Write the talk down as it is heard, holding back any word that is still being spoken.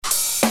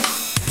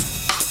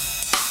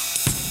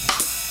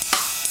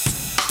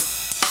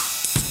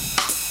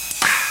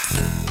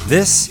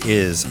This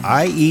is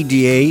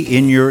IEDA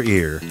in Your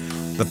Ear,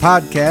 the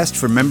podcast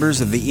for members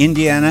of the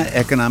Indiana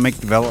Economic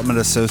Development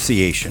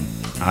Association.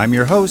 I'm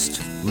your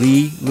host,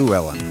 Lee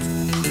Llewellyn.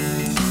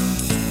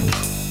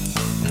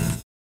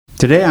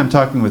 Today I'm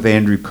talking with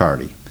Andrew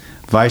Carty,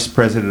 Vice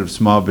President of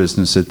Small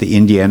Business at the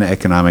Indiana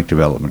Economic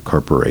Development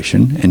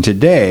Corporation. And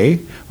today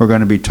we're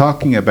going to be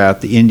talking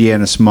about the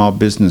Indiana Small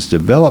Business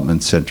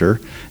Development Center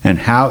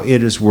and how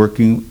it is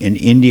working in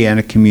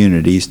Indiana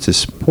communities to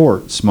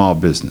support small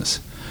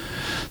business.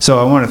 So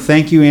I want to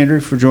thank you, Andrew,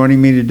 for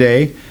joining me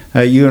today.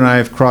 You and I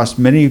have crossed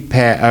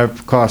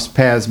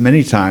paths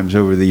many times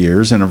over the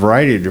years in a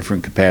variety of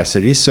different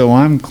capacities, so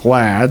I'm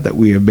glad that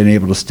we have been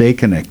able to stay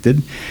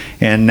connected.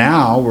 And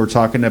now we're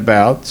talking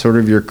about sort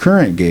of your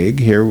current gig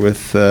here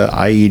with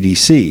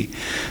IEDC.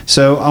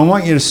 So I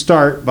want you to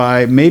start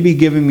by maybe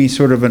giving me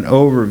sort of an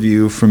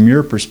overview from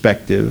your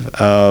perspective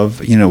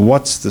of,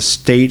 what's the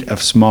state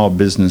of small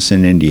business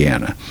in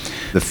Indiana.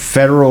 The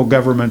federal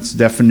government's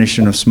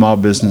definition of small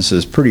business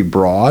is pretty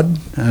broad,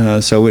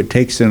 so it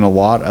takes in a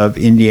lot of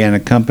Indiana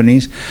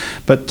companies,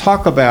 but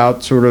talk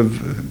about sort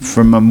of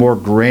from a more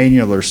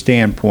granular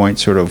standpoint,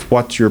 sort of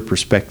what's your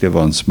perspective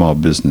on small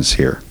business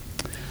here?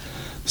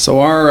 So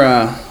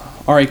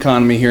our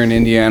economy here in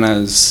Indiana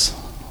is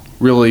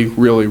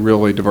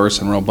really diverse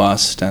and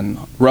robust, and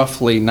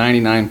roughly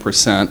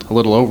 99%, a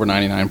little over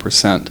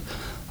 99%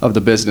 of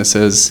the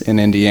businesses in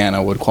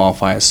Indiana would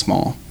qualify as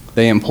small.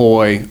 They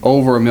employ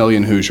over 1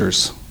 million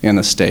Hoosiers in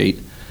the state,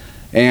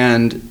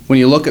 and when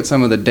you look at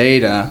some of the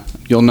data,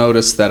 you'll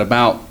notice that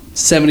about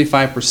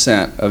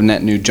 75% of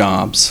net new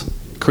jobs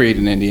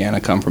created in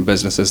Indiana come from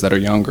businesses that are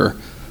younger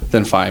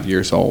than 5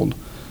 years old.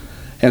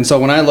 And so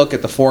when I look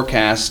at the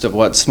forecast of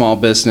what small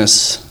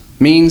business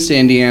means to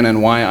Indiana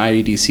and why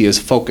IEDC is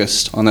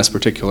focused on this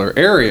particular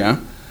area,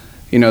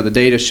 the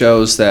data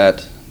shows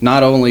that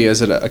not only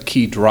is it a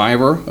key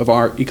driver of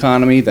our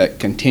economy that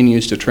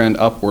continues to trend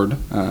upward,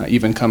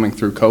 even coming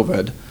through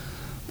COVID,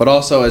 but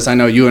also, as I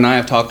know you and I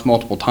have talked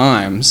multiple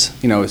times,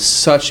 it's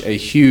such a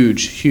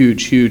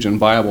huge and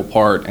viable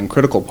part and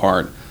critical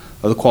part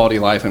of the quality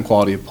of life and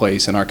quality of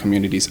place in our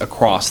communities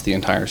across the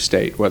entire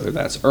state, whether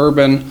that's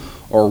urban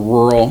or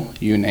rural,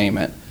 you name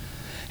it.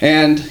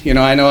 And,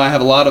 I know I have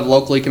a lot of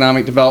local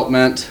economic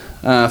development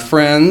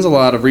friends, a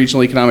lot of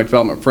regional economic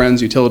development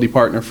friends, utility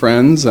partner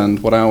friends,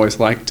 and what I always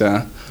like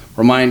to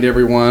remind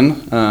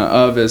everyone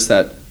of is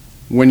that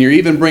when you're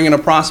even bringing a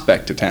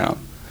prospect to town,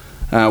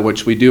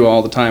 which we do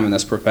all the time in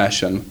this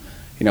profession,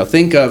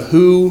 think of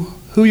who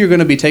you're going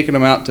to be taking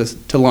them out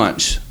to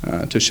lunch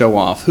to show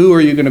off. Who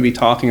are you going to be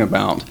talking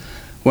about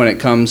when it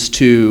comes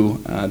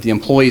to the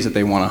employees that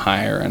they want to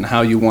hire and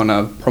how you want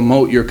to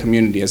promote your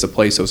community as a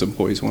place those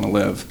employees want to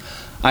live?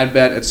 I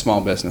bet it's small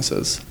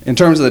businesses. In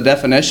terms of the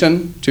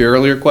definition, to your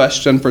earlier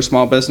question for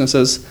small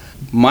businesses,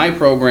 my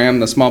program,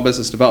 the Small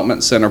Business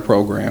Development Center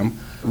program,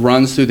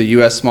 runs through the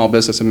U.S. Small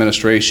Business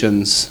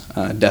Administration's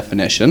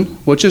definition,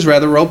 which is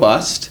rather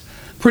robust.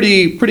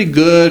 Pretty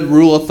good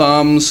rule of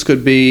thumbs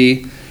could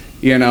be,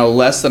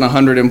 less than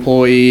 100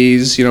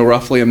 employees,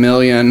 roughly 1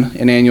 million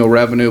in annual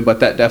revenue, but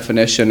that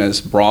definition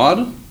is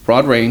broad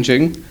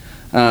ranging,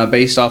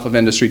 based off of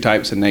industry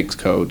types and NAICS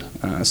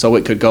code. So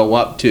it could go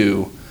up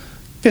to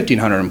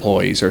 1,500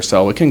 employees or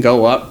so. It can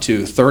go up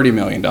to $30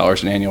 million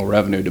in annual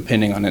revenue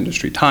depending on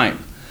industry type.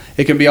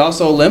 It can be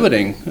also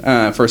limiting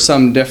for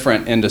some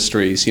different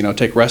industries.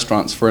 Take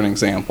restaurants for an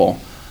example.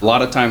 A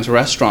lot of times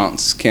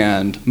restaurants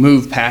can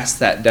move past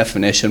that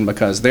definition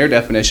because their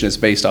definition is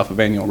based off of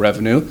annual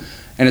revenue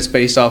and it's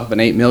based off of an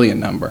 8 million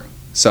number.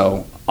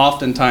 So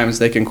oftentimes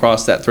they can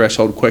cross that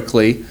threshold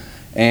quickly,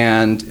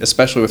 and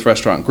especially with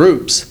restaurant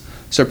groups,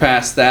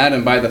 surpass that,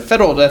 and by the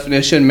federal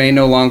definition may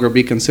no longer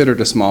be considered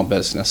a small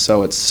business.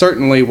 So it's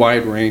certainly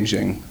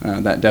wide-ranging,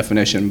 that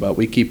definition, but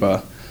we keep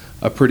a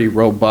pretty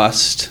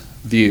robust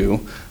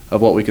view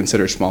of what we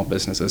consider small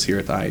businesses here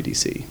at the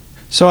IEDC.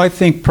 So I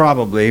think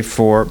probably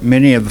for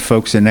many of the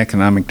folks in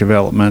economic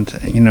development,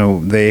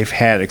 they've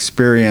had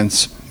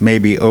experience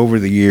maybe over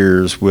the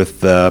years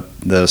with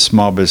the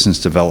small business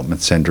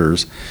development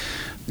centers.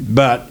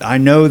 But I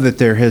know that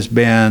there has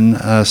been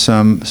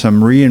some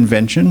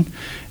reinvention,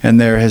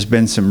 and there has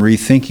been some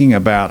rethinking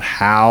about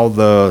how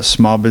the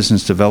small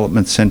business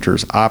development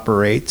centers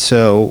operate.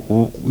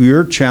 So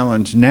your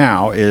challenge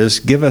now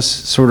is give us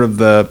sort of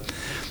the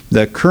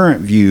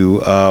current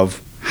view of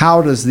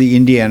how does the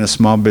Indiana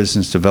Small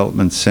Business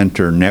Development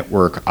Center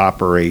network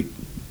operate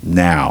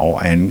now,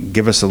 and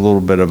give us a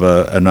little bit of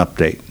an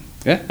update.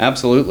 Yeah,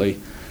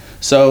 absolutely.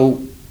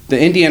 So the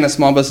Indiana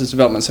Small Business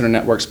Development Center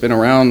network's been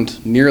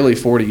around nearly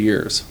 40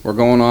 years. We're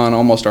going on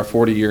almost our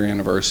 40-year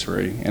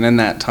anniversary, and in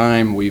that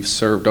time we've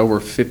served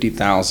over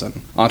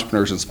 50,000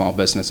 entrepreneurs and small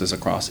businesses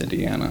across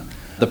Indiana.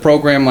 The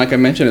program, like I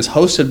mentioned, is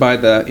hosted by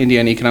the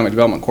Indiana Economic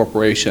Development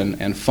Corporation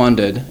and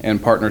funded in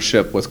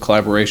partnership with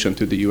collaboration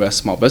through the U.S.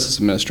 Small Business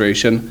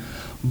Administration.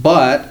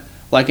 But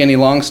like any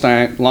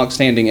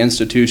long-standing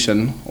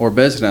institution or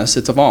business,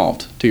 it's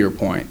evolved, to your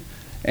point.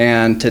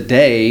 And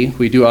today,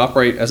 we do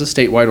operate as a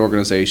statewide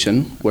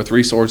organization with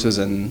resources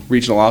and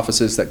regional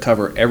offices that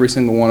cover every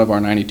single one of our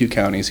 92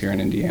 counties here in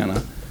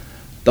Indiana.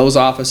 Those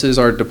offices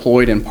are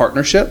deployed in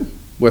partnership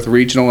with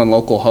regional and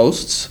local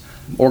hosts,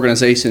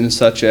 organizations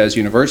such as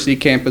university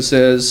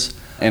campuses,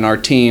 and our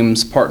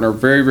teams partner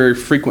very, very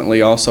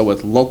frequently also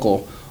with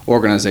local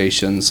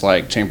organizations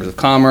like chambers of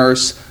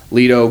commerce,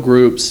 Lido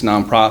groups,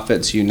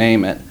 nonprofits, you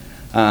name it.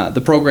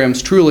 The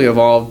program's truly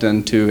evolved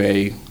into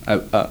a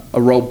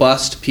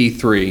robust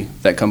P3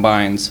 that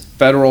combines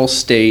federal,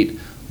 state,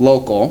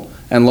 local,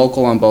 and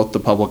local on both the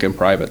public and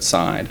private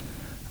side.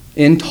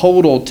 In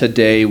total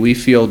today, we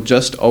field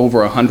just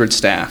over 100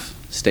 staff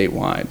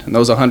statewide. And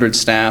those 100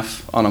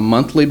 staff on a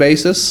monthly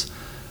basis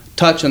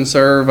touch and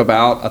serve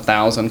about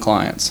 1,000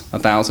 clients,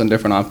 1,000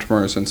 different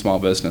entrepreneurs and small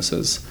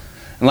businesses.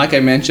 And like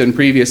I mentioned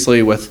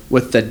previously,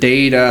 with the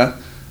data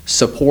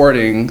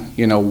supporting,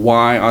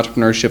 why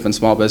entrepreneurship and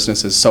small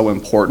business is so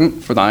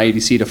important for the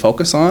IEDC to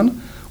focus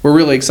on, we're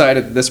really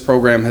excited that this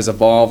program has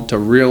evolved to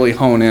really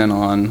hone in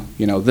on,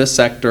 this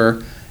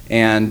sector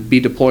and be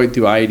deployed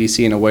through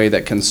IEDC in a way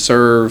that can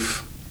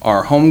serve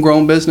our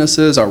homegrown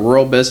businesses, our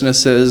rural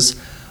businesses,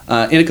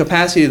 in a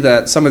capacity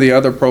that some of the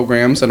other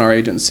programs in our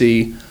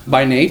agency,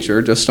 by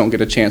nature, just don't get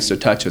a chance to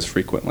touch as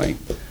frequently.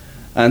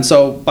 And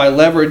so by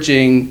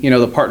leveraging,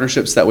 the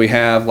partnerships that we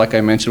have, like I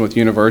mentioned, with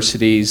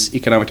universities,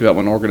 economic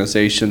development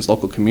organizations,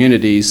 local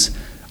communities,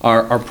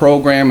 our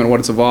program and what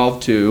it's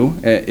evolved to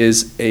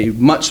is a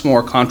much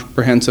more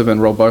comprehensive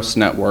and robust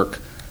network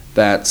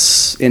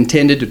that's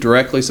intended to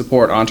directly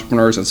support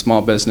entrepreneurs and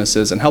small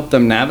businesses and help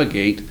them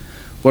navigate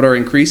what are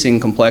increasing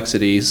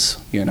complexities,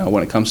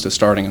 when it comes to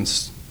starting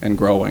and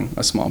growing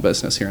a small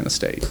business here in the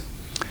state.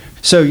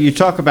 So you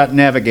talk about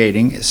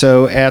navigating.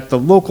 So at the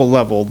local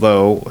level,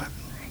 though,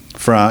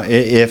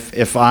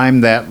 if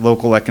I'm that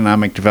local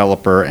economic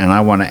developer and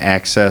I want to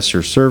access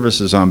your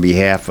services on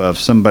behalf of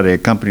a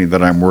company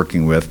that I'm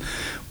working with,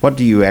 what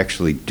do you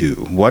actually do?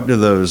 What do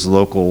those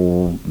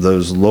local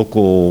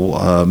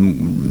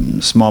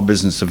small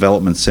business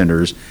development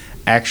centers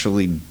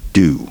actually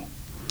do?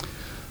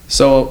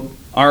 So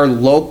our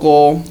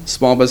local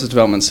small business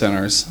development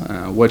centers,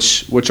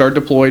 which are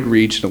deployed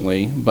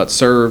regionally but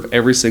serve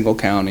every single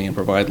county and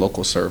provide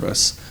local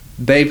service,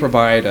 they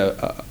provide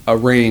a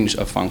range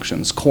of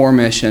functions, core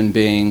mission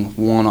being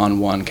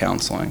one-on-one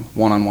counseling,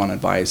 one-on-one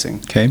advising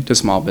to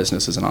small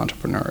businesses and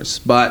entrepreneurs.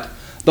 But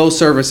those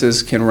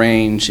services can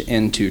range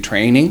into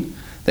training,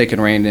 they can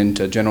range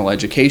into general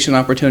education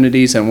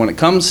opportunities, and when it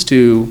comes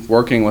to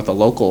working with a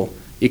local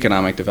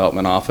economic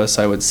development office,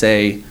 I would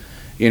say,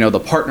 the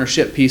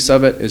partnership piece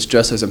of it is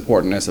just as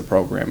important as the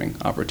programming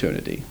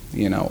opportunity.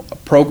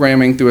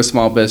 Programming through a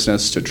small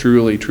business to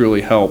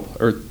truly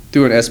help, or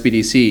through an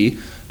SBDC,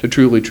 to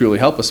truly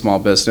help a small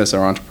business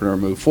or entrepreneur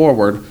move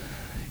forward,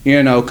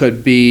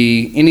 could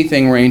be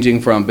anything ranging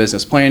from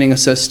business planning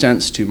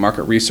assistance to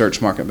market research,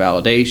 market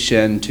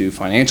validation, to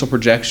financial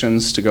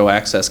projections to go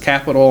access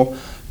capital,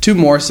 to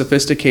more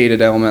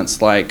sophisticated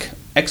elements like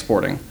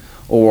exporting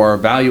or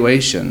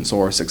valuations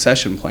or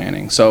succession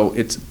planning. So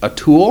it's a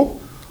tool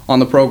on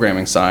the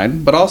programming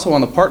side, but also on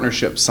the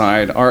partnership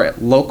side, our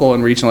local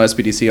and regional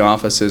SBDC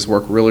offices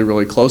work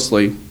really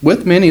closely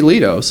with many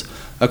LEDOs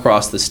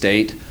across the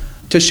state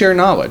to share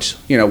knowledge,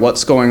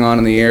 what's going on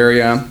in the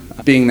area.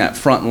 Being that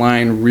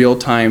frontline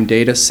real-time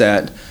data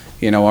set,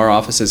 our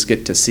offices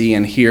get to see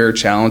and hear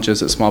challenges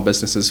that small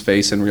businesses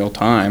face in real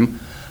time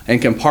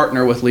and can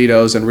partner with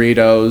LEDOs and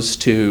REDOs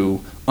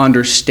to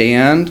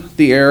understand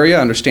the area,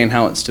 understand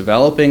how it's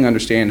developing,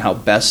 understand how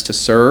best to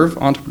serve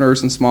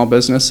entrepreneurs and small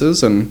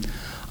businesses. And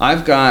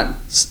I've got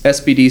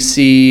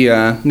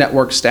SBDC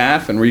network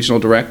staff and regional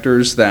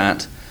directors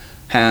that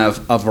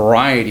have a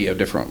variety of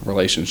different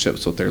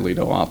relationships with their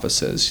LEDO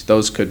offices.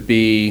 Those could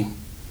be,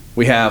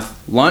 we have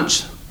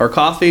lunch or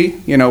coffee,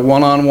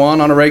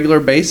 one-on-one on a regular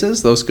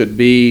basis. Those could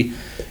be,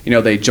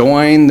 they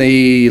join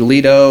the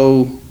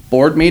LEDO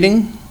board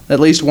meeting at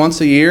least once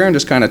a year and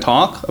just kind of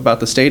talk about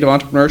the state of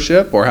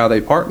entrepreneurship or how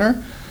they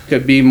partner.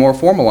 Could be more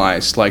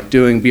formalized, like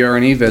doing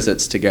BR&E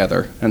visits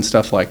together and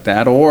stuff like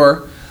that.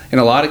 Or in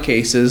a lot of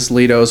cases,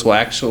 LEDOs will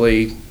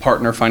actually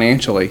partner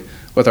financially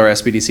with our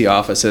SBDC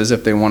offices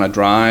if they want to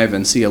drive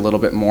and see a little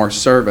bit more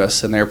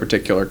service in their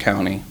particular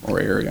county or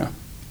area.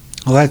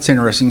 Well, that's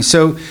interesting.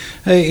 So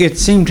it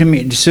seemed to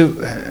me,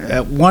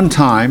 at one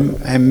time,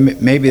 and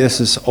maybe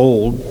this is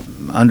old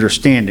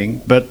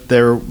understanding, but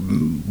there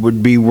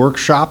would be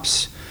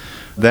workshops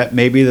that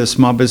maybe the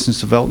Small Business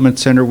Development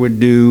Center would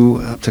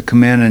do to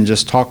come in and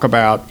just talk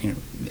about,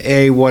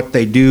 what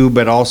they do,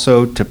 but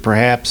also to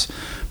perhaps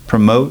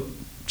promote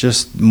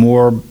just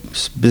more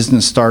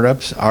business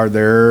startups. Are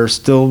there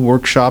still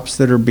workshops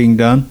that are being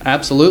done?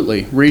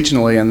 Absolutely,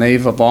 regionally, and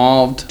they've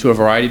evolved to a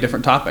variety of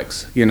different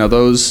topics.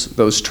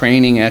 Those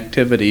training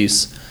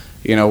activities,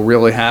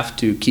 really have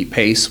to keep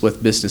pace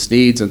with business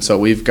needs, and so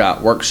we've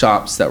got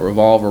workshops that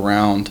revolve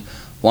around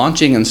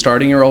launching and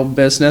starting your own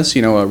business,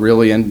 a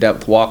really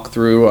in-depth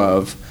walkthrough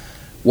of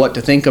what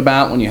to think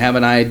about when you have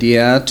an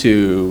idea,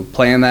 to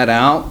plan that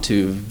out,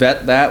 to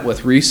vet that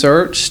with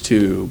research,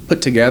 to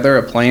put together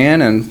a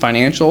plan and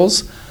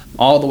financials,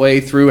 all the way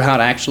through how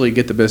to actually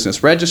get the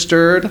business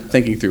registered,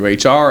 thinking through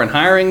HR and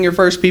hiring your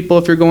first people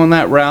if you're going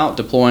that route,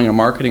 deploying a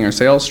marketing or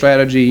sales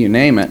strategy, you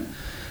name it.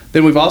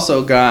 Then we've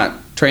also got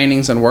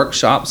trainings and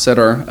workshops that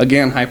are,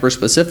 again,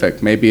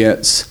 hyper-specific. Maybe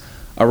it's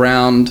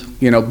around,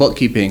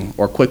 bookkeeping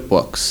or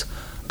QuickBooks.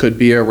 Could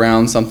be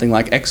around something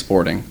like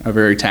exporting, a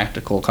very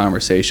tactical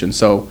conversation.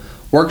 So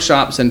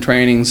workshops and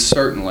trainings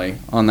certainly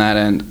on that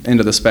end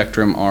of the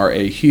spectrum are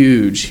a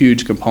huge,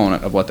 huge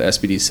component of what the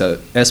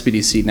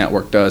SBDC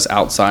network does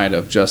outside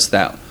of just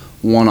that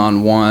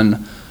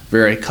one-on-one,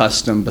 very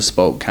custom,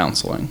 bespoke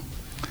counseling.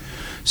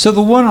 So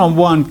the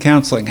one-on-one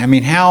counseling,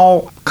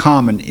 how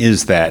common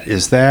is that?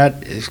 Is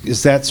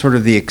that sort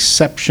of the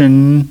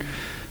exception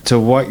to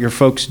what your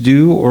folks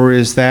do, or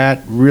is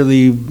that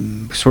really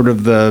sort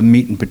of the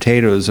meat and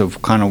potatoes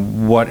of kind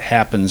of what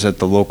happens at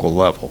the local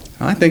level?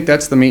 I think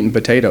that's the meat and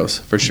potatoes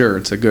for sure.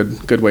 It's a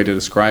good way to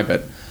describe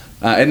it.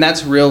 And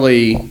that's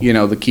really,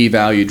 the key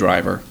value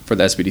driver for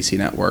the SBDC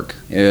network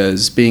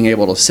is being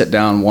able to sit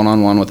down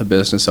one-on-one with a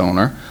business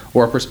owner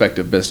or a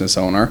prospective business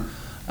owner,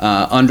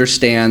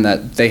 understand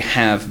that they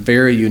have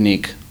very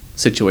unique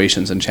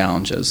situations and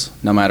challenges,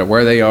 no matter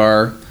where they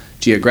are,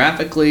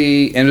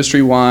 geographically,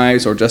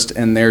 industry-wise, or just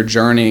in their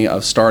journey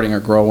of starting or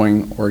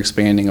growing or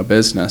expanding a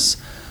business.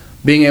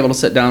 Being able to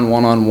sit down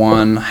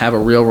one-on-one, have a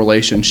real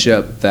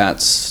relationship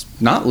that's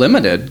not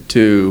limited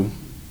to,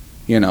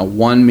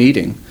 one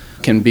meeting.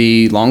 Can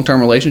be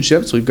long-term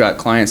relationships. We've got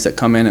clients that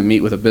come in and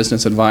meet with a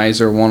business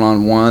advisor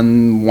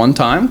one-on-one one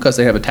time because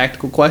they have a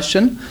tactical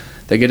question.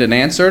 They get it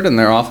answered and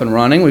they're off and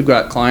running. We've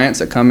got clients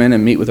that come in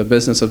and meet with a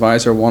business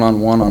advisor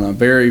one-on-one on a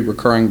very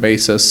recurring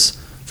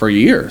basis for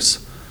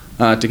years.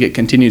 To get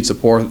continued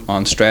support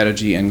on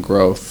strategy and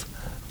growth.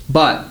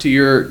 But to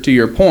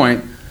your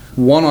point,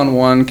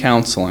 one-on-one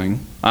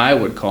counseling, I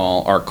would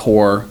call our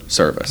core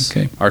service.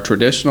 Okay. Our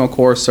traditional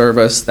core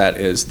service that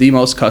is the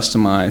most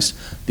customized,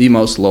 the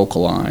most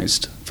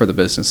localized for the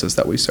businesses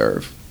that we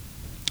serve.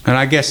 And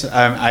I guess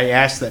I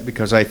asked that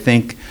because I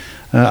think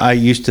I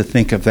used to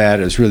think of that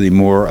as really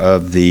more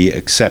of the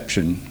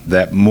exception,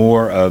 that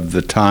more of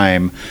the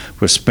time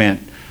was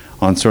spent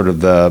on sort of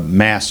the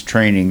mass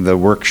training, the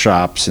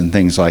workshops and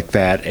things like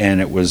that,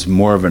 and it was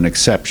more of an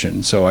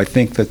exception. So I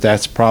think that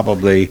that's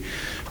probably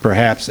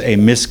perhaps a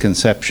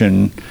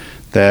misconception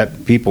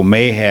that people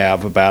may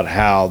have about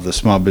how the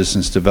small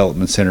business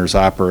development centers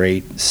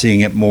operate,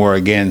 seeing it more,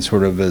 again,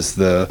 sort of as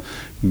the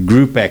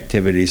group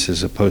activities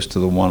as opposed to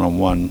the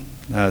one-on-one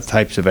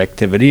types of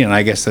activity. And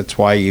I guess that's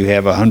why you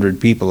have 100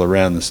 people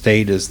around the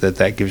state, is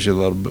that gives you a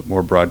little bit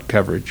more broad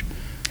coverage.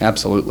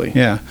 Absolutely.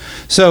 Yeah.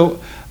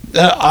 So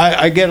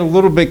I get a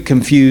little bit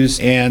confused,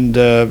 and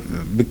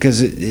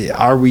because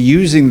are we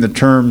using the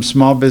term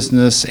small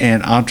business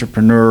and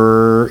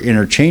entrepreneur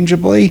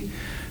interchangeably?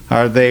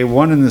 Are they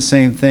one and the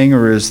same thing,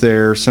 or is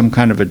there some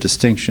kind of a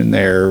distinction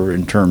there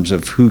in terms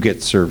of who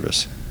gets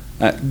service?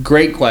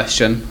 Great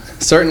question.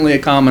 Certainly a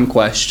common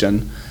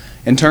question.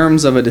 In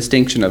terms of a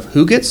distinction of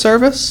who gets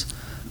service,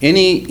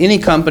 any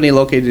company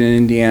located in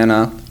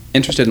Indiana,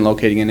 interested in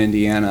locating in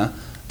Indiana,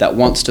 that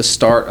wants to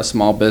start a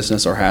small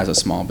business or has a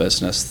small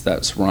business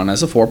that's run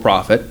as a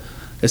for-profit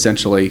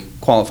essentially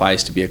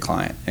qualifies to be a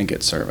client and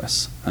get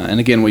service. And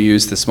again, we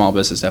use the small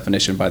business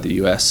definition by the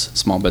U.S.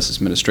 Small Business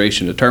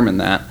Administration to determine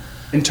that.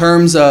 In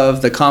terms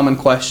of the common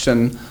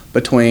question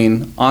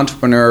between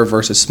entrepreneur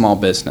versus small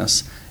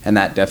business and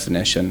that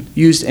definition,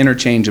 used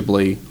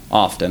interchangeably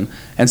often,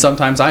 and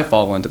sometimes I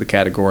fall into the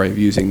category of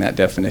using that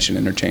definition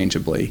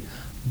interchangeably.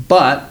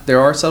 But there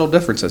are subtle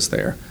differences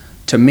there.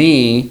 To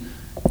me,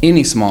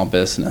 any small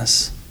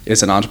business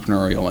is an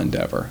entrepreneurial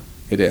endeavor.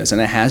 It is,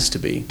 and it has to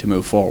be to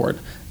move forward.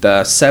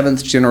 The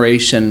seventh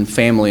generation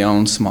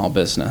family-owned small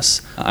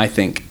business, I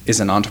think, is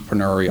an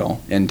entrepreneurial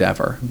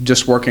endeavor.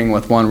 Just working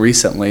with one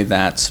recently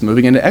that's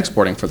moving into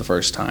exporting for the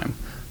first time.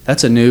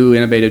 That's a new,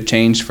 innovative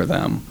change for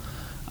them.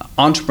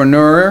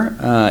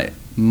 Entrepreneur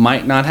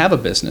might not have a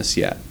business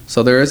yet.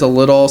 So there is a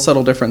little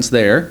subtle difference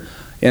there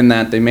in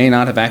that they may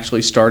not have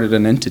actually started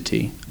an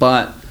entity.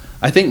 But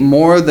I think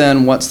more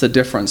than what's the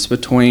difference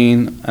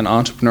between an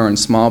entrepreneur and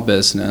small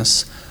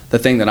business, the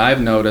thing that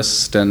I've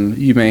noticed, and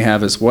you may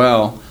have as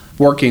well,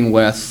 working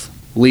with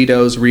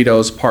LEDOs,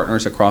 REDOs,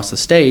 partners across the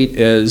state,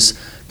 is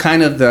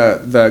kind of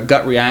the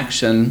gut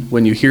reaction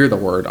when you hear the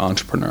word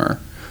entrepreneur.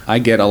 I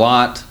get a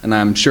lot, and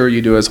I'm sure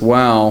you do as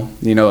well,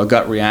 a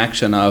gut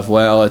reaction of,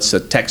 well, it's a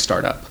tech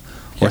startup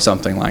or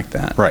something like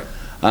that. Right.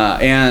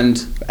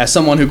 And as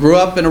someone who grew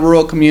up in a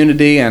rural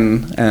community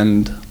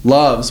and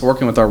loves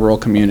working with our rural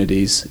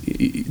communities,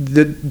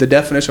 the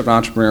definition of an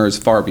entrepreneur is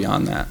far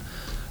beyond that.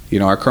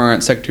 Our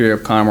current Secretary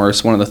of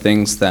Commerce, one of the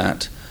things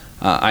that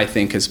I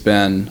think has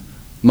been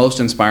most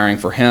inspiring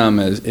for him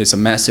is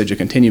a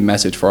continued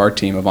message for our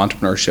team of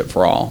entrepreneurship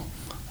for all,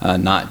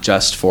 not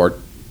just for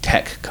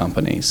tech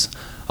companies.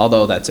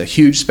 Although that's a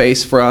huge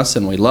space for us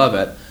and we love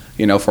it,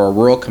 for a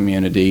rural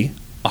community,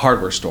 a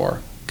hardware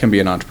store can be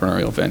an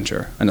entrepreneurial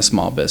venture and a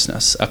small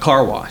business. A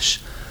car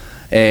wash,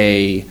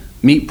 a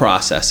meat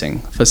processing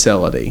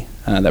facility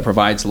that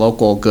provides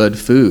local good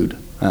food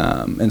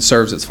and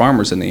serves its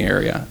farmers in the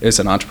area is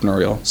an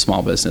entrepreneurial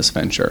small business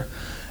venture.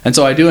 And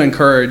so I do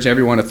encourage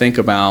everyone to think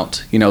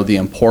about, the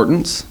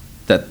importance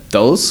that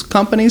those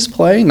companies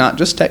play, not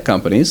just tech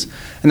companies,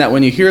 and that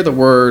when you hear the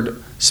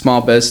word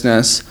small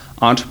business,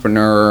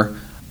 entrepreneur,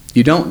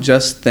 you don't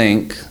just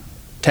think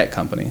tech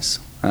companies.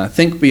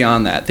 Think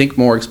beyond that. Think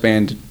more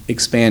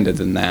expanded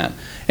than that.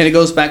 And it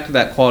goes back to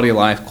that quality of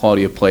life,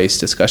 quality of place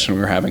discussion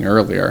we were having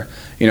earlier.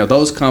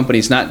 Those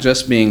companies not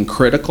just being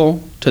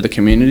critical to the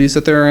communities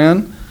that they're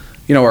in,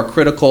 are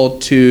critical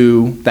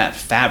to that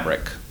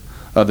fabric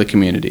of the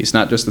communities,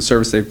 not just the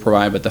service they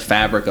provide, but the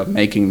fabric of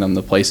making them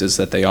the places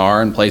that they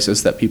are and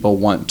places that people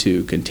want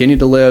to continue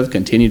to live,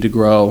 continue to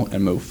grow,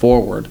 and move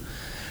forward.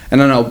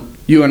 And I know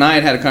you and I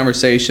had a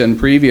conversation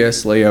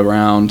previously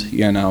around,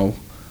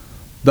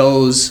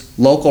 those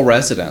local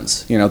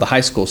residents, the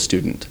high school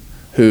student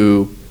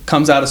who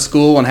comes out of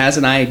school and has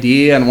an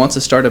idea and wants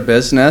to start a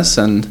business,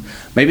 and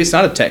maybe it's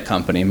not a tech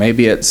company,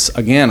 maybe it's,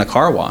 again, a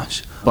car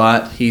wash,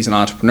 but he's an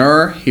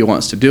entrepreneur, he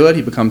wants to do it,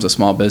 he becomes a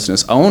small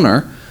business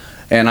owner,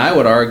 and I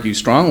would argue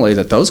strongly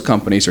that those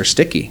companies are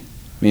sticky.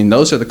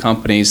 Those are the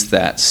companies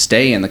that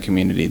stay in the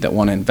community, that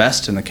want to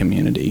invest in the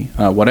community,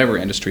 whatever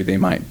industry they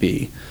might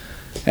be.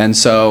 And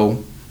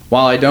so,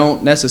 while I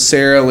don't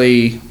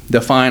necessarily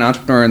define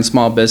entrepreneur and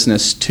small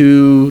business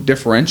too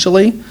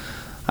differentially,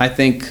 I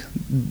think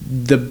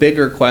the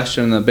bigger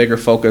question, the bigger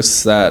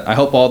focus that I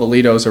hope all the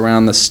LEDOs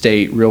around the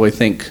state really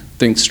think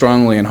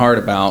strongly and hard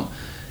about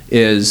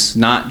is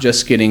not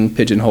just getting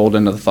pigeonholed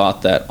into the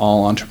thought that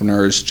all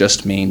entrepreneurs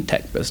just mean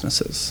tech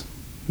businesses.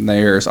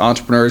 There's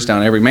entrepreneurs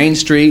down every main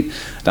street,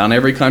 down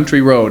every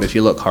country road if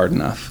you look hard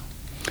enough.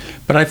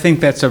 But I think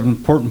that's an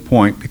important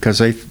point,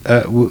 because I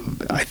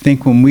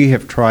think when we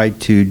have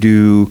tried to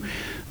do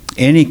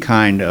any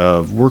kind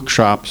of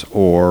workshops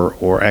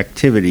or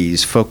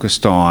activities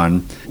focused on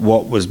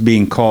what was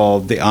being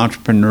called the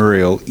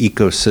entrepreneurial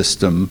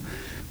ecosystem,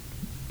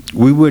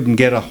 we wouldn't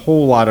get a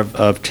whole lot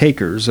of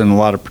takers and a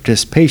lot of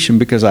participation,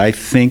 because I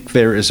think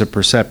there is a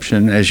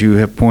perception, as you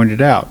have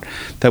pointed out,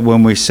 that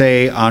when we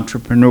say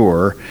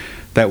entrepreneur,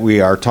 that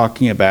we are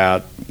talking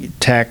about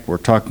tech, we're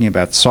talking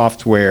about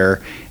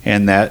software,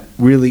 and that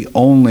really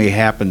only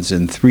happens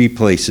in 3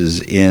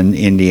 places in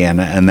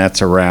Indiana, and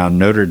that's around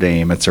Notre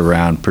Dame, it's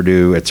around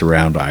Purdue, it's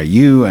around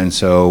IU, and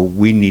so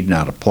we need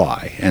not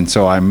apply. And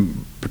so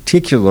I'm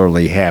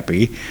particularly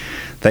happy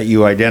that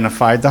you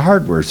identified the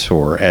hardware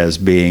store as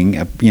being,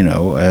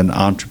 an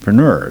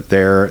entrepreneur.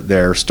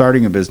 They're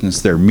starting a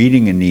business, they're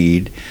meeting a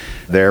need,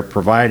 they're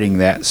providing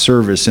that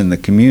service in the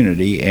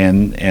community,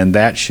 and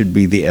that should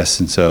be the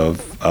essence of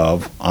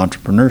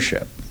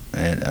entrepreneurship,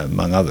 and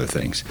among other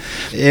things.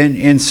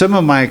 In some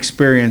of my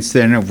experience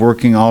then of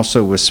working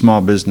also with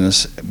small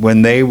business,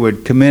 when they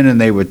would come in and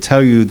they would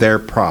tell you their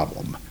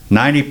problem,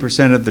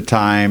 90% of the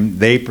time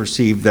they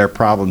perceive their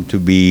problem to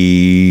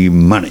be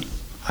money.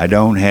 I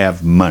don't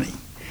have money.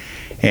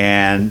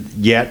 And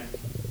yet,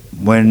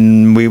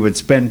 when we would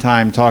spend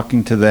time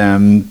talking to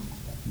them,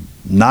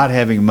 not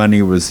having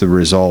money was the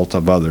result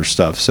of other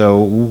stuff.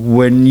 So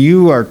when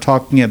you are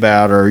talking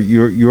about, or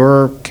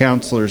your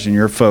counselors and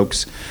your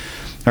folks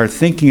are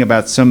thinking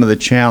about some of the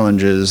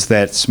challenges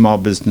that small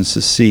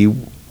businesses see,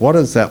 what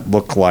does that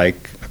look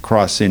like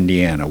across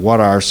Indiana?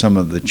 What are some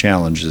of the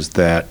challenges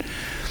that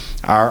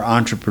our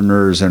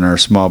entrepreneurs and our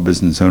small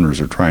business owners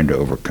are trying to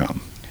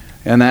overcome?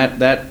 And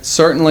that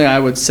certainly, I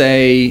would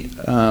say,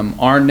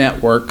 our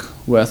network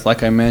with,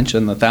 like I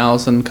mentioned, the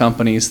 1,000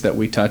 companies that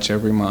we touch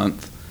every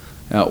month,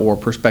 or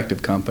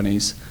prospective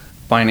companies,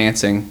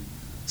 financing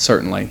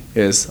certainly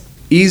is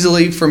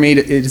easy for me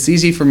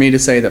to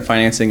say that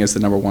financing is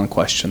the number one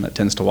question that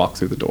tends to walk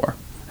through the door,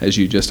 as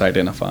you just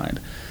identified.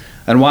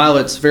 And while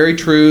it's very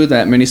true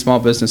that many small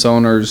business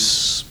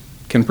owners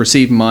can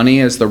perceive money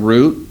as the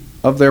root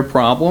of their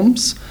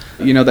problems,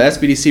 the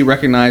SBDC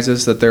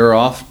recognizes that there are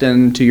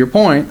often, to your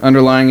point,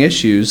 underlying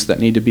issues that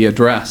need to be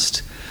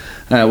addressed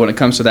when it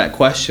comes to that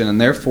question.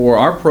 And therefore,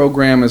 our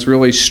program is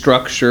really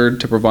structured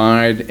to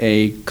provide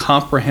a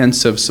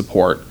comprehensive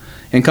support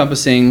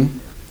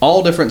encompassing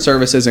all different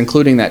services,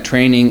 including that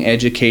training,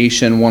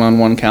 education,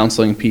 one-on-one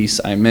counseling piece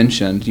I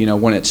mentioned.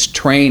 When it's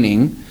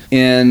training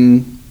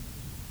in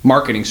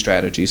marketing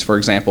strategies, for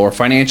example, or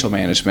financial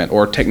management,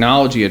 or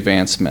technology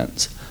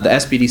advancements, the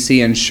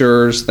SBDC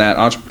ensures that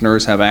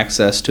entrepreneurs have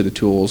access to the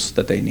tools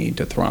that they need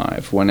to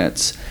thrive. When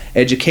it's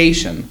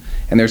education,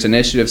 and there's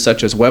initiatives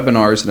such as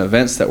webinars and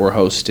events that we're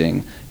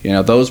hosting,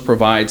 those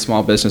provide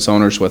small business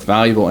owners with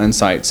valuable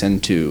insights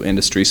into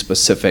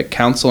industry-specific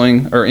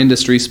counseling or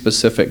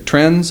industry-specific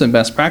trends and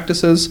best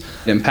practices.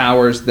 It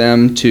empowers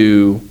them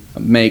to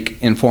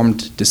make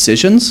informed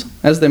decisions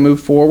as they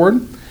move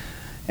forward.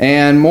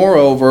 And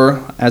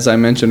moreover, as I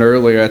mentioned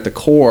earlier, at the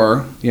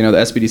core, the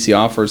SBDC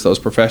offers those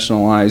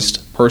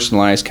professionalized,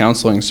 personalized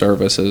counseling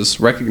services,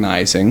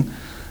 recognizing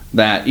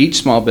that each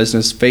small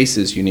business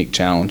faces unique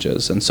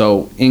challenges. And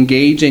so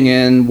engaging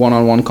in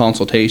one-on-one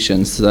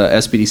consultations, the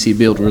SBDC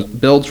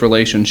builds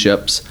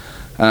relationships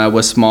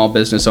with small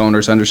business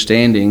owners,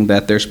 understanding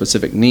that their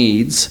specific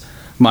needs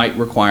might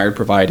require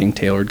providing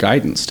tailored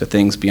guidance to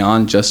things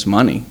beyond just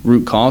money,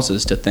 root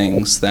causes to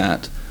things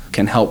that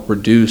can help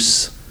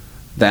reduce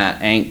that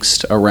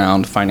angst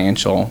around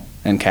financial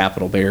and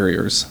capital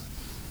barriers.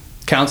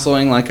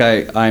 Counseling, like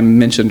I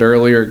mentioned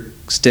earlier,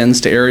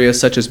 extends to areas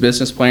such as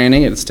business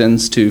planning, it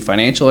extends to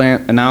financial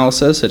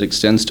analysis, it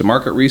extends to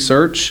market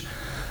research,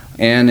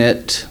 and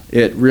it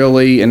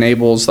really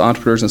enables the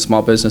entrepreneurs and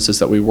small businesses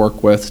that we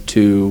work with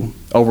to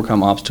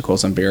overcome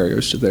obstacles and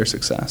barriers to their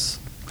success.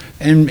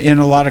 And in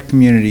a lot of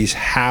communities,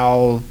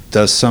 how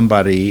does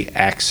somebody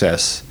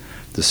access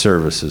the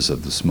services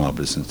of the Small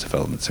Business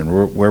Development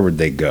Center? Where would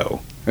they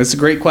go? It's a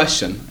great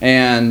question.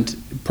 And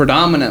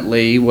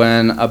predominantly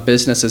when a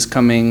business is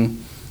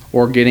coming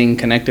or getting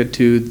connected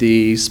to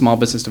the Small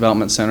Business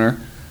Development Center,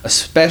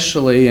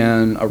 especially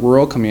in a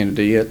rural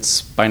community,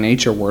 it's by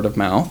nature word of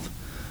mouth.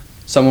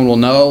 Someone will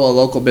know a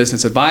local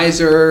business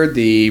advisor,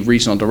 the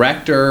regional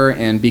director,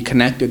 and be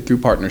connected through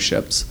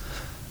partnerships.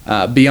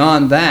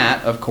 Beyond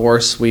that, of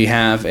course, we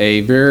have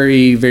a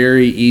very,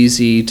 very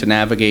easy to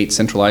navigate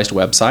centralized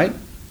website,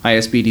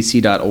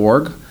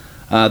 isbdc.org.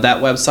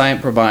 That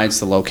website provides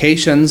the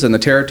locations and the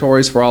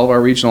territories for all of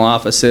our regional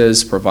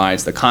offices,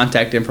 provides the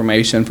contact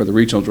information for the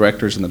regional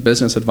directors and the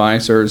business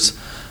advisors.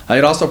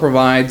 It also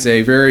provides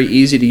a very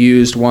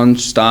easy-to-use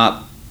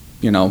one-stop,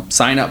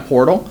 sign-up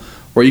portal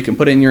where you can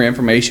put in your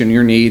information,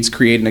 your needs,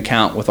 create an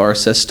account with our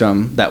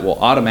system that will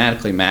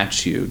automatically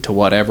match you to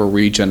whatever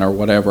region or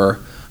whatever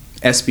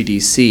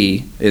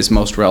SBDC is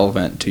most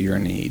relevant to your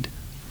need.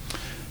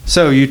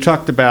 So you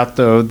talked about,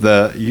 though,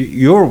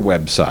 your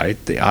website,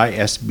 the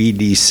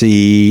isbdc.org,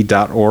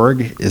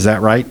 is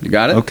that right? You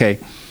got it. Okay.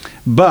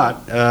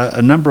 But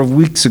a number of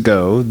weeks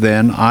ago,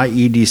 then,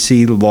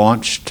 IEDC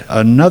launched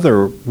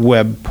another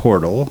web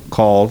portal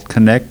called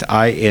Connect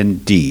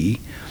IND,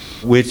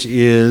 which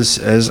is,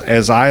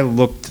 as I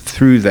looked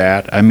through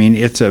that,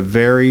 it's a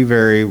very,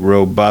 very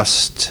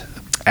robust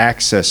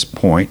access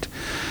point.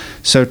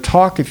 So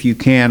talk, if you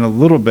can, a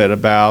little bit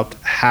about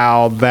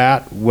how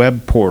that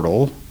web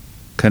portal,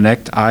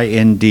 Connect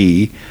IND,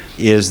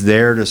 is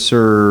there to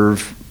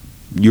serve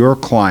your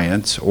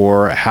clients,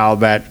 or how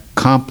that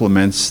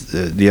complements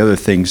the other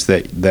things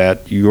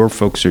that your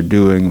folks are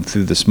doing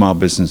through the Small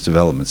Business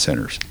Development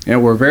Centers.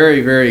 And we're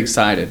very, very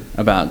excited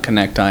about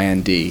Connect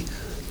IND.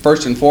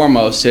 First and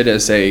foremost, it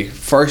is a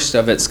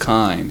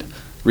first-of-its-kind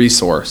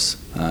resource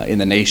in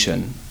the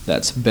nation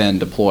that's been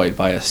deployed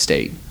by a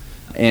state,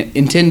 and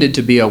intended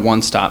to be a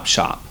one-stop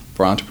shop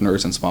for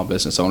entrepreneurs and small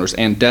business owners,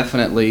 and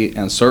definitely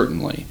and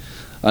certainly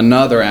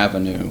another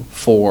avenue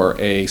for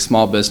a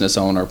small business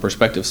owner,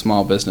 prospective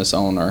small business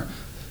owner,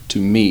 to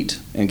meet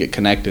and get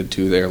connected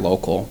to their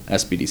local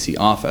SBDC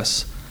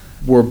office.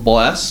 We're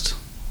blessed,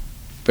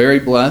 very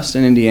blessed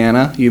in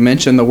Indiana. You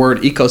mentioned the word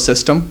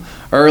ecosystem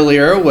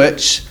earlier,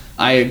 which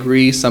I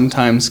agree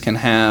sometimes can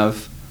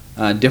have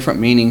different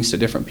meanings to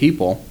different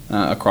people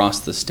across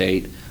the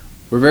state.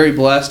 We're very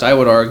blessed, I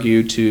would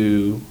argue,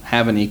 to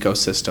have an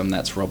ecosystem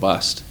that's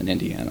robust in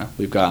Indiana.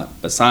 We've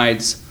got,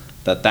 besides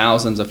the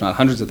thousands, if not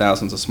hundreds of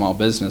thousands of small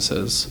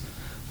businesses,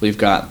 we've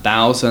got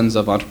thousands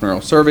of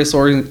entrepreneurial service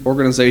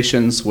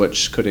organizations,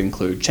 which could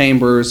include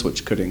chambers,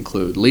 which could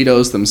include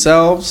LEDOs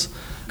themselves.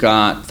 We've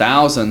got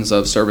thousands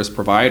of service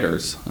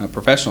providers,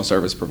 professional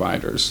service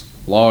providers,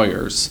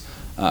 lawyers,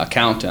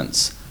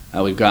 accountants.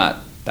 We've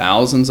got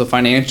thousands of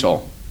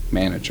financial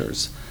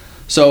managers.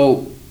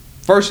 So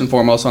first and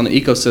foremost, on the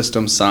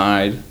ecosystem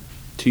side,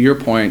 to your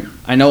point,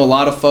 I know a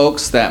lot of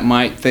folks that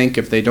might think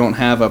if they don't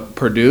have a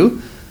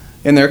Purdue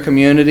in their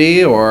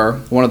community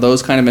or one of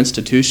those kind of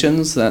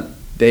institutions, that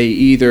they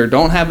either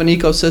don't have an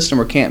ecosystem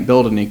or can't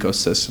build an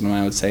ecosystem. And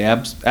I would say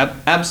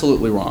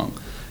absolutely wrong.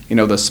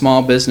 The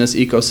small business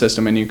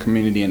ecosystem in your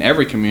community, in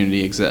every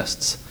community,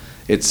 exists.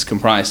 It's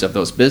comprised of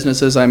those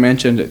businesses I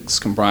mentioned. It's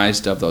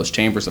comprised of those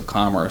chambers of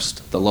commerce,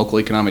 the local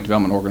economic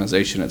development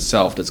organization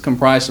itself. It's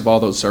comprised of all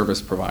those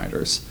service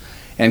providers.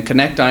 And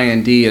Connect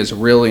IND is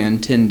really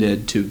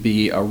intended to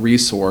be a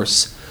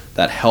resource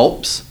that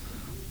helps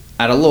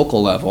at a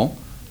local level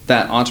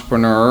that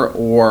entrepreneur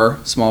or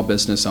small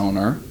business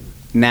owner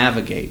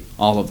navigate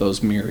all of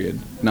those myriad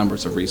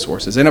numbers of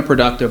resources in a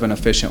productive and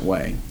efficient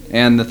way.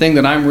 And the thing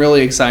that I'm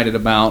really excited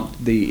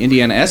about, the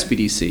Indiana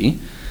SBDC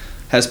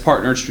has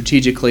partnered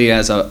strategically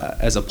as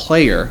a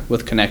player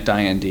with Connect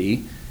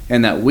IND,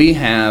 and that we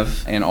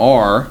have and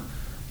are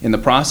in the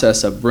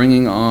process of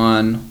bringing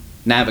on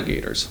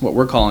navigators, what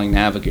we're calling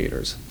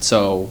navigators.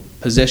 So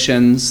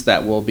positions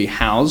that will be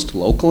housed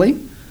locally,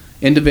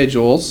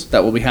 individuals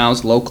that will be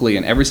housed locally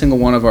in every single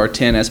one of our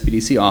 10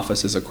 SBDC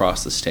offices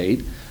across the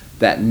state,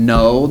 that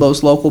know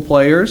those local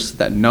players,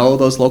 that know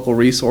those local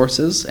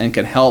resources, and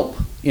can help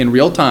in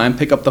real time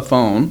pick up the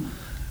phone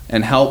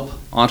and help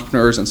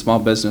entrepreneurs and small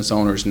business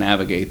owners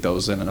navigate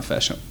those in an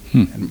efficient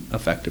and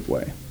effective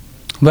way.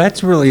 Well,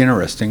 that's really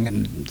interesting,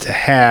 and to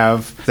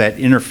have that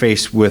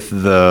interface with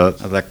the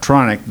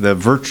the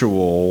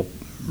virtual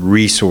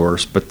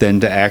resource, but then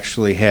to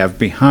actually have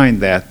behind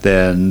that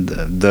then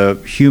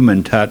the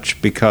human touch,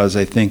 because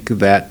I think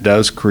that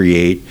does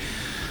create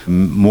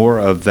more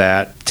of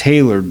that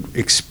tailored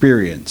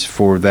experience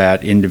for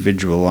that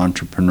individual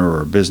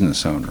entrepreneur or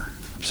business owner.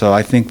 So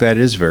I think that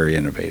is very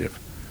innovative.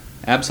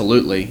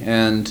 Absolutely.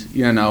 And,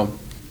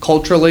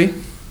 culturally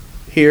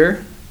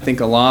here, I think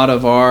a lot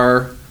of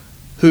our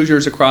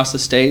Hoosiers across the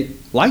state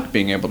like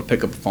being able to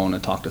pick up a phone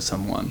and talk to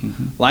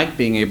someone, like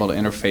being able to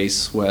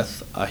interface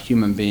with a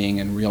human being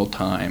in real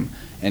time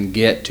and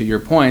get, to your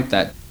point,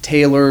 that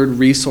tailored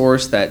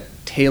resource, that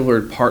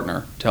tailored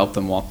partner to help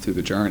them walk through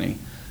the journey.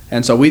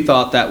 And so we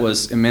thought that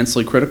was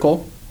immensely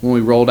critical when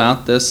we rolled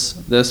out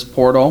this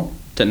portal,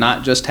 to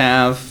not just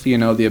have,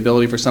 the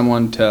ability for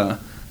someone to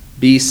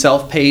be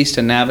self-paced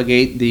and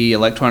navigate the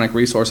electronic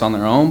resource on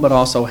their own, but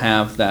also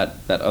have that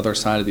other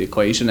side of the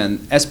equation. And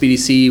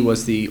SBDC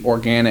was the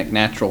organic,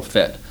 natural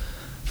fit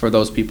for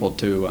those people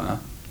to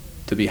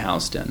be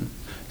housed in.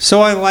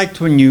 So I liked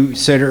when you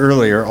said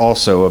earlier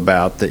also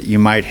about that you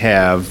might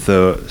have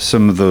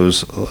some of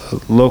those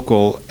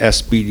local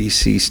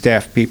SBDC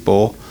staff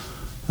people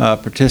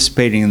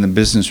participating in the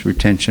business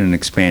retention and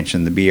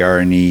expansion, the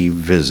BR&E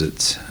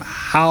visits.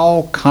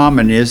 How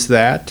common is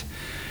that?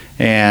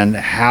 And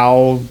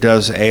how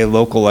does a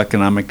local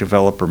economic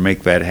developer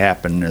make that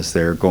happen as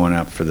they're going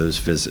out for those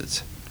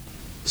visits?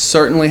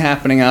 Certainly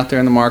happening out there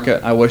in the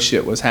market. I wish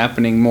it was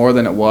happening more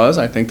than it was.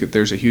 I think that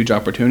there's a huge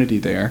opportunity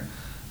there.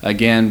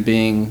 Again,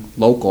 being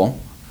local,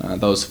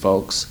 those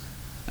folks.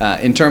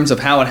 In terms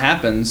of how it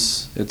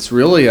happens, it's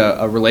really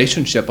a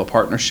relationship, a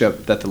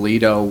partnership that the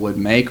LEDO would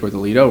make, or the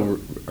LEDO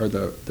or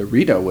the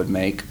REDO would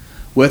make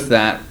with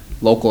that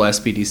local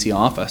SBDC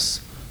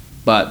office.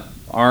 But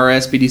our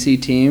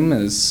SBDC team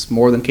is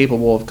more than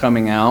capable of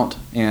coming out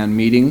and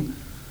meeting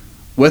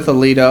with a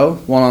LEDO,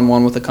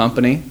 one-on-one with a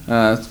company,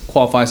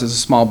 qualifies as a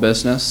small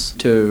business.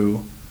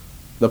 To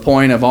the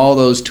point of all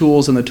those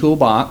tools in the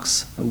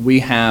toolbox,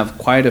 we have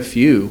quite a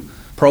few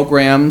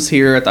programs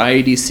here at the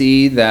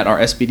IEDC that our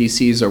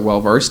SBDCs are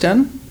well versed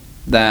in,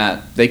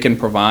 that they can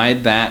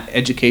provide that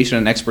education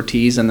and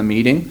expertise in the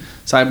meeting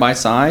side by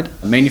side.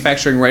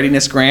 Manufacturing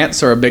readiness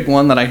grants are a big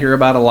one that I hear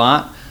about a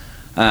lot.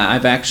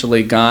 I've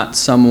actually got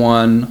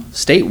someone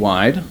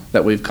statewide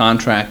that we've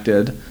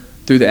contracted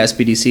through the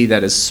SBDC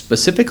that is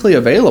specifically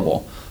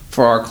available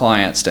for our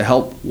clients to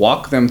help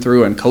walk them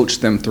through and coach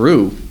them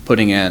through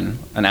putting in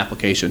an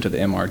application to the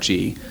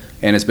MRG.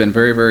 And it's been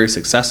very, very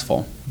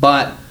successful.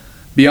 But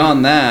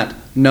beyond that,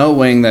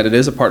 knowing that it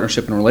is a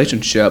partnership and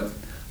relationship,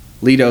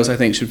 LEDOs, I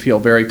think, should feel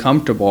very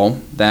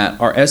comfortable that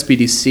our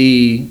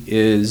SBDC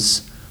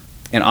is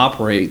and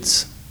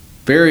operates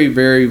very,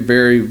 very,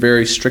 very,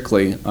 very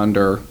strictly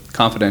under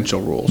confidential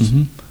rules.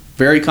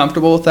 Very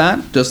comfortable with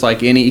that, just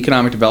like any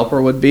economic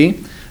developer would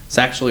be. It's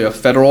actually a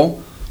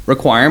federal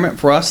requirement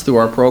for us through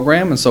our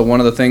program, and so one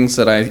of the things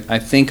that I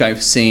think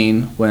I've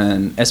seen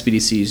when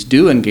SBDCs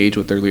do engage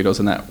with their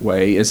LEDOs in that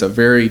way is a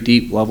very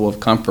deep level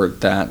of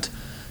comfort that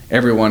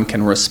everyone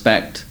can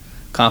respect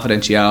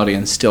confidentiality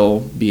and still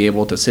be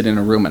able to sit in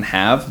a room and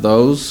have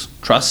those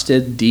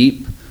trusted,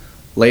 deep,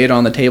 lay it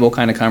on the table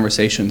kind of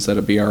conversations that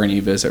a BR&E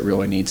visit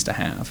really needs to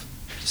have.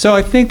 So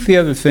I think the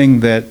other thing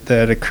that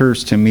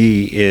occurs to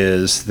me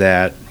is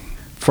that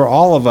for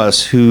all of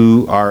us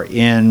who are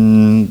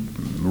in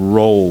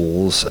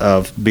roles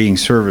of being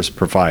service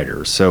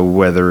providers, so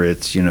whether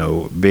it's,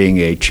 being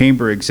a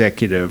chamber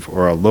executive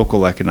or a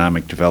local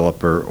economic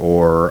developer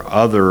or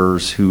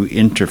others who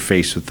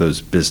interface with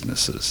those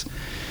businesses,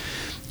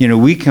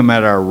 we come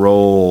at our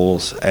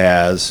roles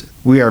as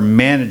we are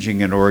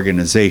managing an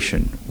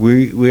organization.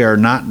 We are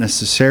not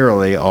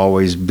necessarily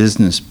always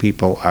business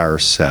people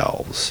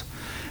ourselves.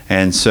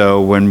 And so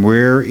when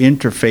we're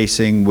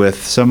interfacing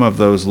with some of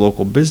those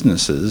local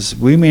businesses,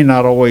 we may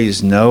not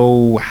always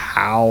know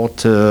how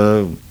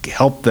to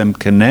help them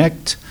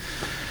connect.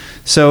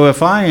 So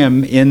if I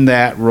am in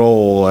that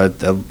role at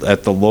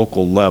the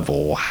local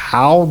level,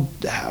 how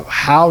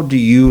do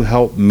you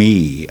help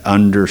me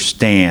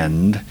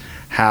understand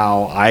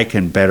how I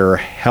can better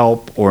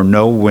help or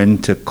know when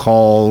to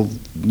call,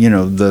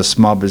 the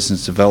Small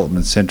Business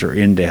Development Center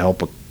in to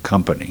help a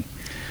company?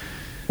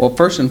 Well,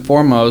 first and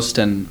foremost,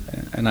 and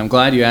I'm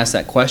glad you asked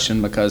that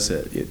question because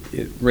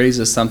it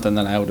raises something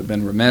that I would have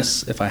been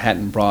remiss if I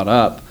hadn't brought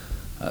up.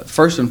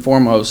 First and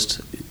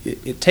foremost,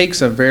 it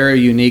takes a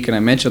very unique, and I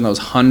mentioned those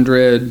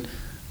 100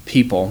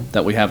 people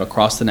that we have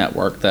across the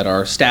network that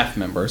are staff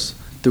members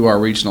through our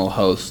regional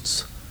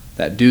hosts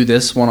that do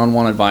this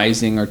one-on-one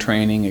advising or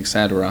training,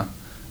 etc.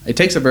 It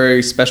takes a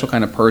very special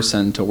kind of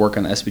person to work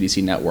on the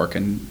SBDC network,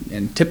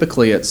 and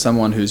typically it's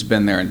someone who's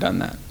been there and done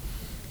that.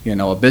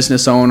 A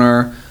business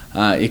owner.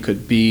 It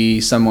could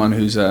be someone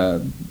who's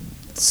a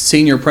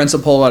senior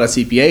principal at a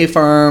CPA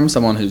firm,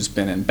 someone who's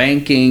been in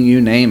banking, you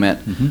name it.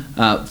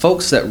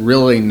 Folks that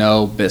really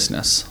know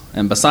business.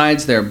 And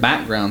besides their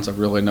backgrounds of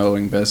really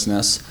knowing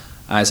business,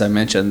 as I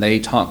mentioned, they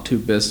talk to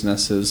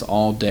businesses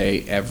all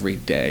day, every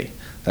day.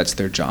 That's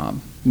their job.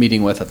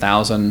 meeting with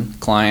 1,000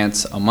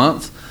 clients a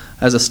month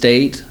as a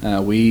state.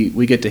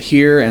 We get to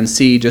hear and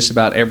see just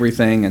about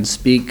everything and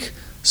speak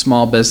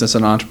small business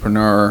and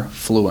entrepreneur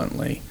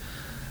fluently.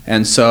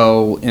 And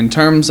so in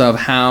terms of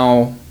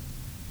how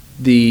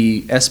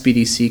the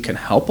SBDC can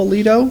help a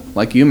LEDO,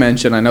 like you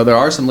mentioned, I know there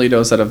are some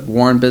LEDOs that have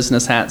worn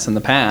business hats in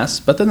the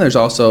past, but then there's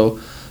also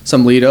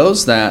some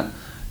LEDOs that,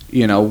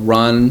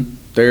 run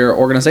their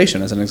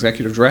organization as an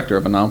executive director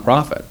of a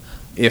nonprofit.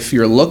 If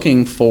you're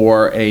looking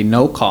for a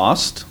no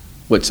cost,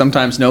 which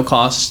sometimes no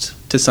cost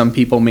to some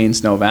people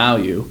means no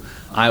value,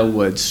 I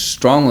would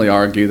strongly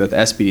argue that the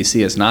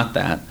SBDC is not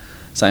that.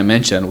 As I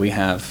mentioned, we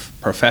have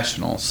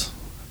professionals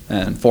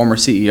and former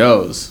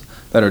CEOs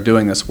that are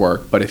doing this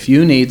work. But if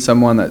you need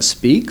someone that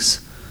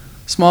speaks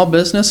small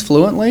business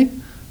fluently,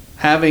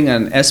 having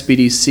an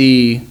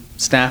SBDC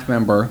staff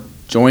member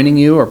joining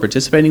you or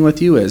participating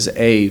with you is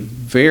a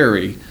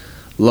very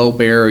low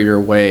barrier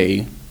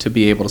way to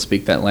be able to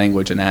speak that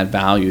language and add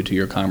value to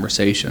your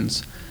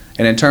conversations.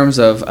 And in terms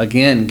of,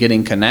 again,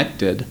 getting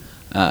connected,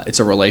 it's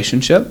a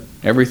relationship.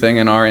 Everything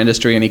in our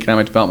industry and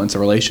economic development is a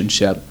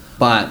relationship.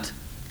 But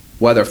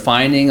whether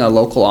finding a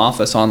local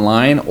office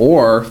online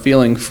or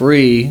feeling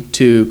free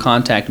to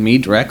contact me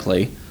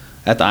directly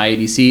at the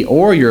IEDC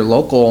or your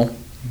local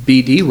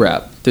BD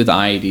rep through the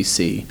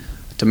IEDC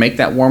to make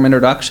that warm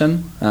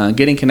introduction,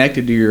 getting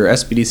connected to your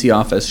SBDC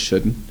office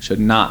should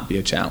not be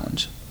a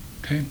challenge.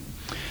 Okay.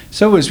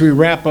 So as we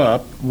wrap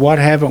up, what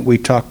haven't we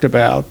talked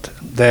about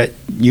that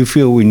you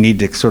feel we need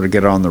to sort of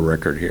get on the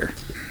record here?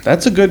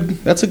 That's a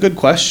good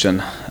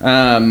question.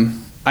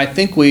 I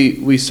think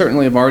we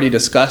certainly have already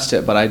discussed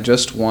it, but I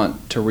just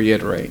want to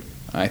reiterate,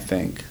 I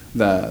think,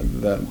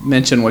 the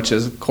mention, which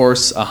is, of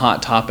course, a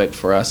hot topic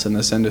for us in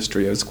this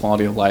industry, is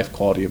quality of life,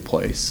 quality of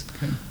place.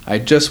 Okay. I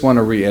just want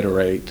to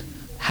reiterate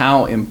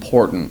how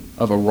important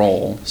of a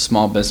role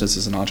small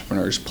businesses and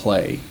entrepreneurs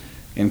play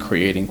in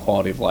creating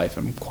quality of life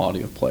and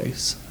quality of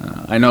place.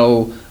 I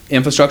know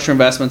infrastructure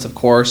investments, of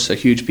course, a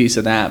huge piece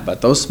of that,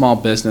 but those small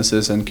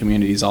businesses and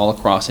communities all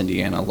across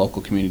Indiana,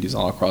 local communities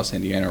all across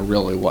Indiana, are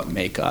really what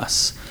make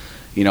us,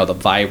 the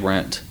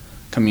vibrant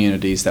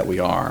communities that we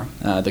are,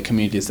 the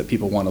communities that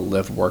people want to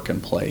live, work,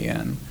 and play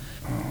in.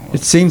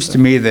 It seems to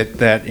me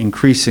that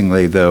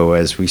increasingly, though,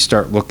 as we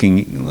start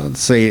looking, let's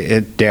say,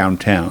 at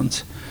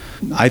downtowns,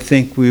 I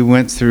think we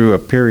went through a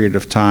period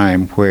of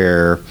time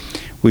where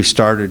we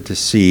started to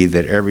see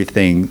that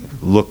everything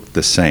looked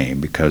the same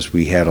because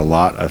we had a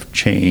lot of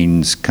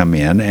chains come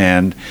in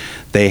and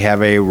they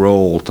have a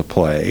role to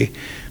play.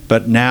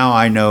 But now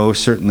I know,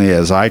 certainly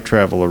as I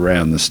travel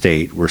around the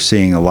state, we're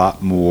seeing a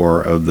lot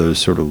more of those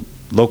sort of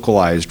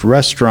localized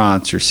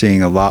restaurants. You're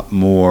seeing a lot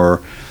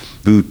more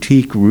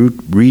boutique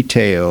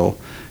retail.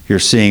 You're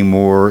seeing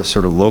more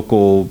sort of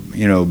local,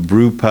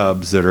 brew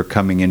pubs that are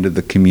coming into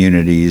the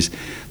communities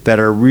that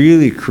are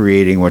really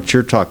creating what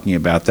you're talking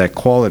about, that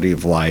quality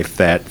of life,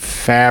 that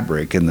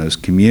fabric in those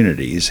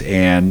communities.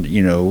 And,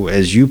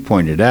 as you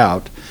pointed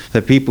out,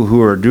 the people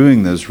who are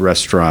doing those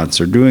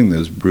restaurants or doing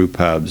those brew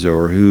pubs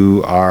or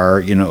who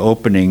are,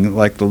 opening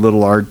like the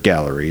little art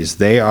galleries,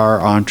 they are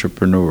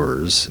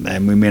entrepreneurs.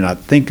 And we may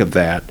not think of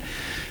that,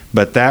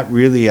 but that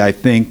really, I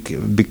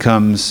think,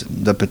 becomes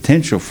the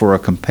potential for a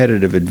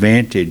competitive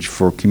advantage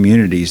for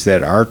communities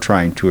that are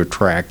trying to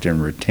attract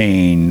and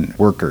retain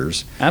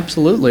workers.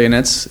 Absolutely, and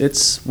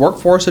it's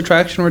workforce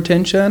attraction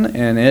retention,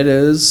 and it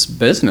is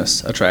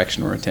business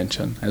attraction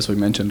retention, as we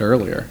mentioned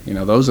earlier.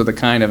 Those are the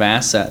kind of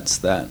assets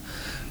that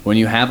when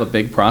you have a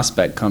big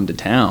prospect come to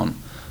town,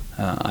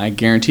 I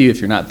guarantee you, if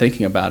you're not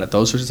thinking about it,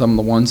 those are some of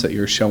the ones that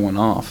you're showing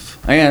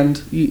off. And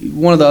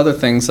one of the other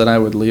things that I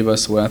would leave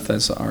us with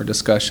as our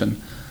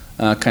discussion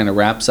kind of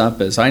wraps up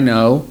is, I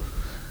know,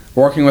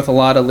 working with a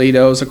lot of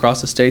LEDOs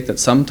across the state, that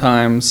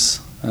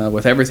sometimes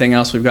with everything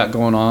else we've got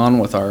going on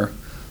with our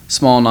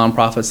small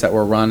nonprofits that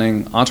we're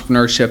running,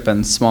 entrepreneurship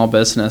and small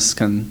business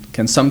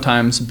can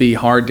sometimes be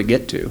hard to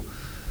get to.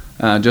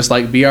 Just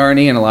like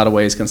BRNE in a lot of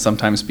ways can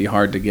sometimes be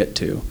hard to get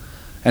to.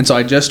 And so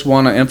I just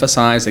want to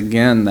emphasize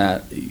again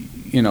that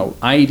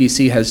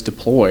IEDC has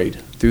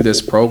deployed through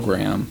this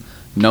program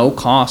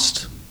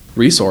no-cost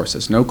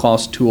resources,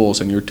 no-cost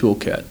tools in your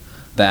toolkit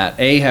that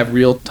have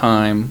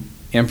real-time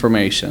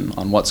information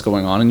on what's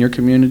going on in your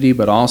community,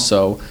 but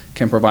also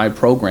can provide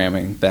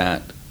programming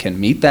that can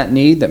meet that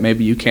need that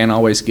maybe you can't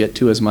always get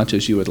to as much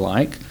as you would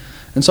like.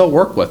 And so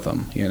work with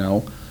them.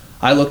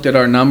 I looked at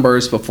our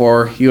numbers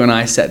before you and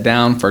I sat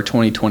down for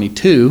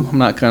 2022. I'm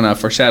not going to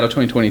foreshadow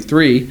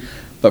 2023,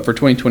 but for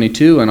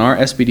 2022, and our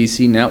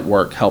SBDC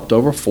network helped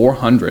over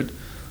 400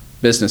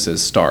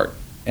 businesses start.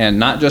 And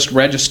not just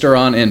register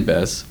on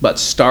InBiz, but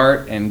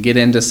start and get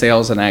into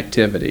sales and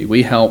activity.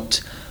 We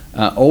helped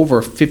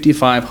over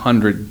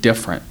 5,500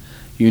 different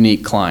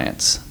unique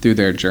clients through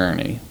their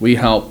journey. We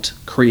helped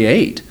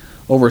create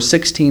over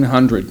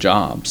 1,600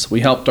 jobs.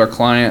 We helped our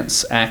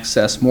clients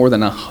access more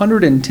than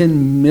 $110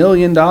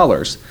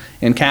 million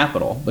in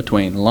capital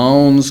between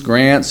loans,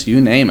 grants, you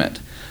name it.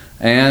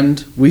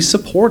 And we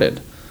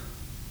supported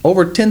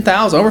over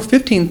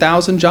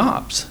 15,000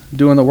 jobs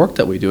doing the work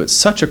that we do. It's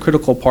such a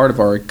critical part of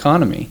our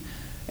economy.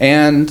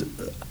 And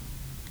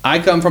I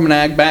come from an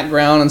ag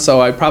background, and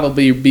so I'd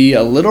probably be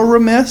a little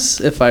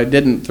remiss if I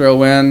didn't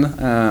throw in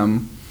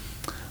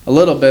a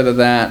little bit of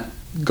that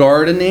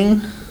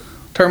gardening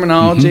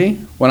terminology.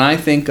 When I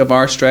think of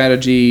our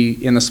strategy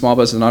in the small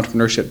business and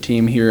entrepreneurship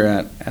team here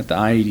at the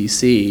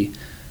IEDC,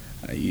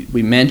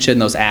 we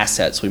mentioned those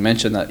assets, we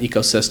mentioned that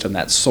ecosystem,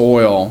 that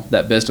soil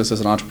that businesses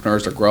and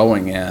entrepreneurs are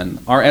growing in.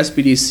 Our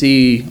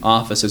SBDC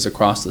offices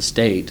across the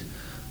state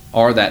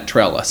are that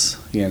trellis,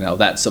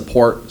 that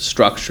support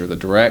structure, the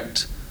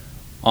direct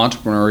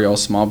entrepreneurial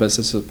small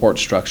business support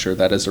structure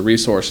that is a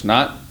resource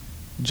not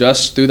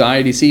just through the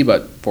IEDC,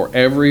 but for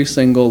every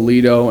single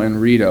Lido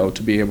and Rito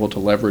to be able to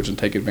leverage and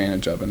take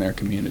advantage of in their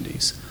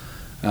communities.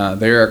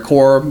 They're a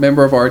core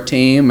member of our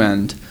team,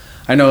 and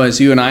I know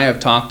as you and I have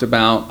talked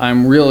about,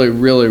 I'm really,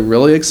 really,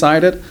 really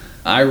excited.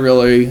 I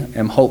really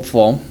am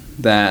hopeful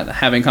that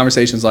having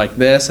conversations like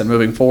this and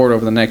moving forward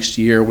over the next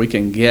year, we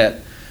can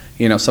get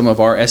some of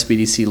our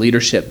SBDC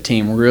leadership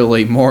team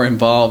really more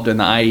involved in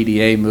the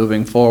IEDA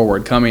moving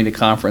forward, coming to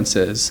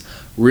conferences,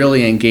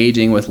 really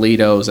engaging with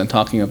Lidos and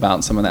talking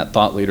about some of that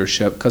thought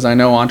leadership, because I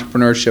know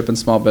entrepreneurship and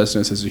small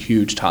business is a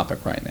huge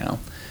topic right now.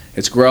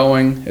 It's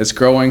growing. It's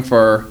growing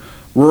for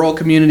rural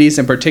communities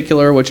in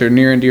particular, which are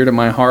near and dear to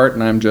my heart,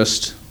 and I'm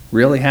just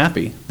really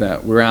happy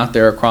that we're out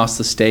there across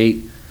the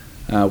state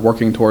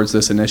working towards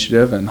this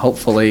initiative, and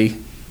hopefully,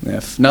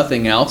 if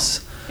nothing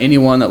else,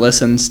 anyone that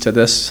listens to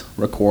this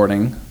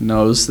recording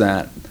knows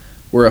that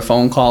we're a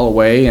phone call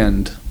away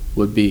and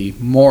would be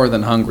more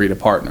than hungry to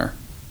partner.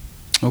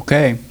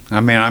 Okay.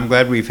 I'm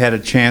glad we've had a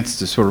chance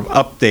to sort of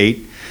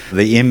update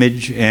the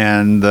image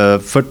and the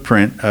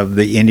footprint of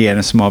the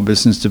Indiana Small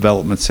Business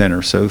Development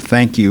Center. So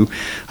thank you.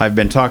 I've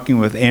been talking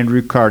with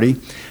Andrew Carty,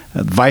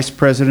 Vice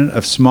President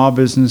of Small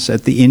Business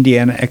at the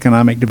Indiana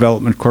Economic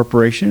Development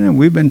Corporation, and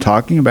we've been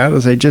talking about,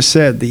 as I just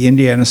said, the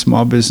Indiana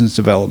Small Business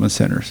Development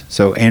Centers.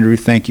 So Andrew,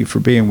 thank you for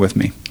being with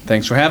me.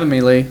 Thanks for having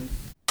me, Lee.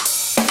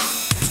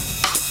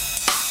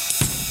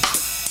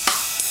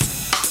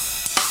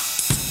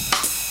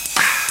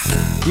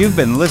 You've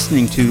been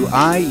listening to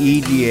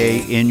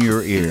IEDA In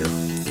Your Ear,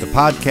 the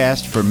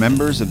podcast for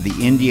members of the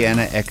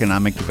Indiana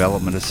Economic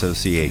Development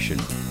Association.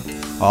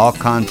 All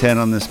content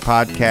on this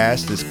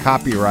podcast is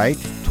copyright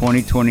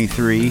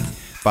 2023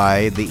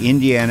 by the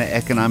Indiana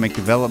Economic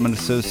Development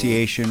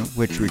Association,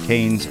 which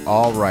retains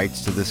all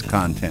rights to this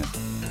content.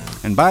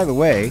 And by the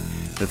way,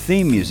 the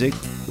theme music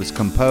was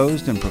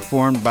composed and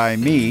performed by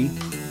me,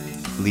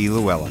 Lee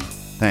Llewellyn.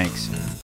 Thanks.